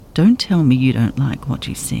Don't tell me you don't like what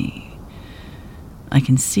you see. I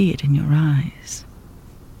can see it in your eyes.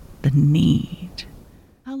 The need.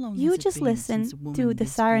 How long You has it just been listened since a woman to The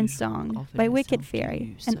this Siren beautiful Song offered by Wicked herself to Fairy,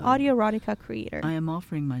 you, an so audio erotica creator. I am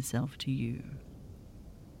offering myself to you.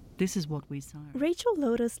 This is what we siren. Rachel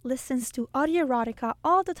Lotus listens to audio erotica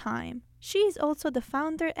all the time. She is also the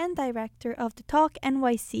founder and director of the Talk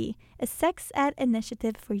NYC, a sex ed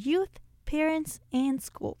initiative for youth, parents, and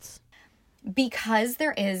schools. Because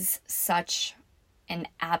there is such an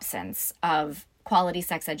absence of quality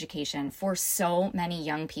sex education for so many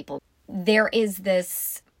young people, there is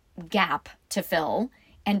this gap to fill,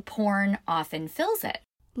 and porn often fills it.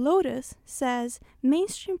 Lotus says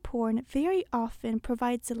mainstream porn very often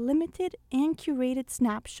provides a limited and curated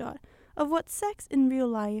snapshot of what sex in real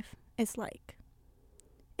life is like.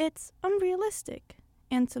 It's unrealistic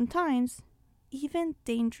and sometimes even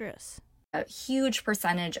dangerous. A huge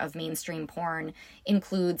percentage of mainstream porn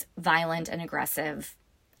includes violent and aggressive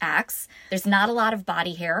acts. There's not a lot of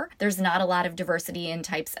body hair. There's not a lot of diversity in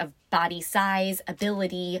types of body size,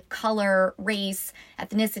 ability, color, race,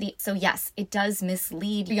 ethnicity. So yes, it does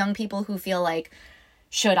mislead young people who feel like,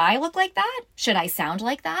 should I look like that? Should I sound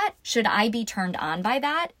like that? Should I be turned on by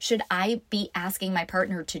that? Should I be asking my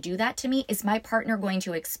partner to do that to me? Is my partner going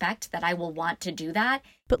to expect that I will want to do that?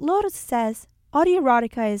 But Lotus says audio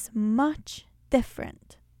erotica is much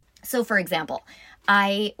different. So for example,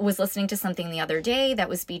 I was listening to something the other day that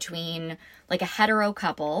was between like a hetero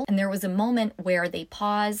couple, and there was a moment where they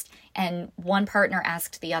paused and one partner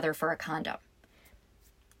asked the other for a condom.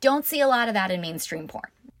 Don't see a lot of that in mainstream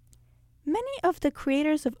porn. Many of the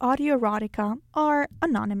creators of audio erotica are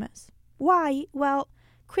anonymous. Why? Well,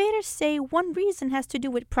 creators say one reason has to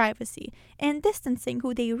do with privacy and distancing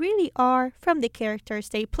who they really are from the characters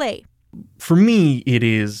they play. For me, it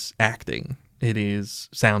is acting. It is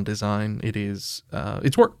sound design. It is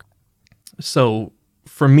it's work. So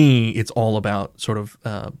for me, it's all about sort of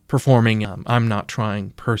performing. I'm not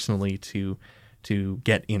trying personally to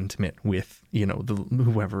get intimate with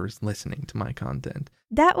whoever's listening to my content.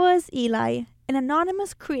 That was Eli, an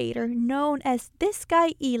anonymous creator known as This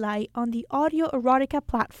Guy Eli on the audio erotica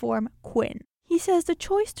platform Quinn. He says the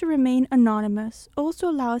choice to remain anonymous also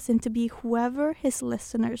allows him to be whoever his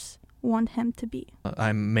listeners want him to be.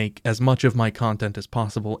 I make as much of my content as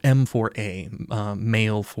possible M for A,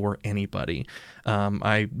 male for anybody.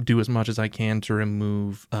 I do as much as I can to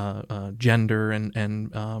remove gender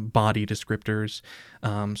and body descriptors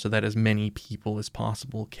so that as many people as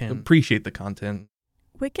possible can appreciate the content.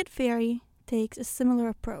 Wicked Fairy takes a similar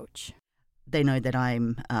approach. They know that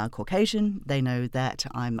I'm Caucasian. They know that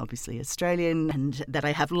I'm obviously Australian and that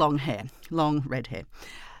I have long hair, long red hair.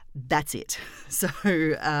 That's it. So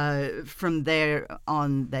from there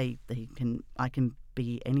on, I can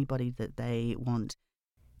be anybody that they want.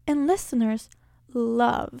 And listeners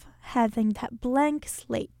love having that blank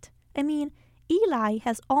slate. I mean, Eli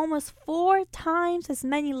has almost 4 times as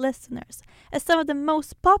many listeners as some of the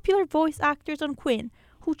most popular voice actors on Quinn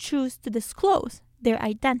who choose to disclose their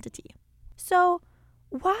identity. So,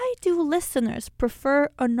 why do listeners prefer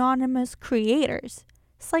anonymous creators?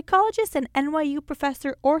 Psychologist and NYU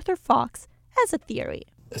professor Arthur Fox has a theory.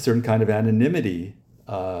 A certain kind of anonymity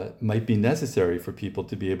might be necessary for people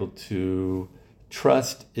to be able to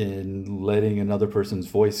trust in letting another person's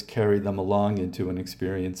voice carry them along into an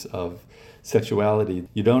experience of sexuality.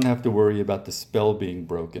 You don't have to worry about the spell being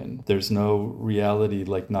broken. There's no reality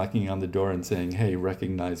like knocking on the door and saying, "Hey,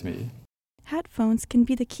 recognize me." Headphones can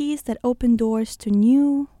be the keys that open doors to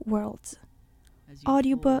new worlds.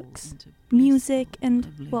 Audiobooks, music,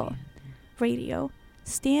 and, well, radio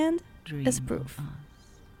stand as proof.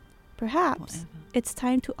 Perhaps it's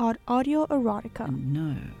time to add audio erotica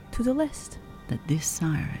to the list. That this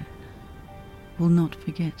siren will not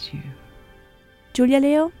forget you. Julia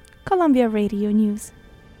Leo, Columbia Radio News.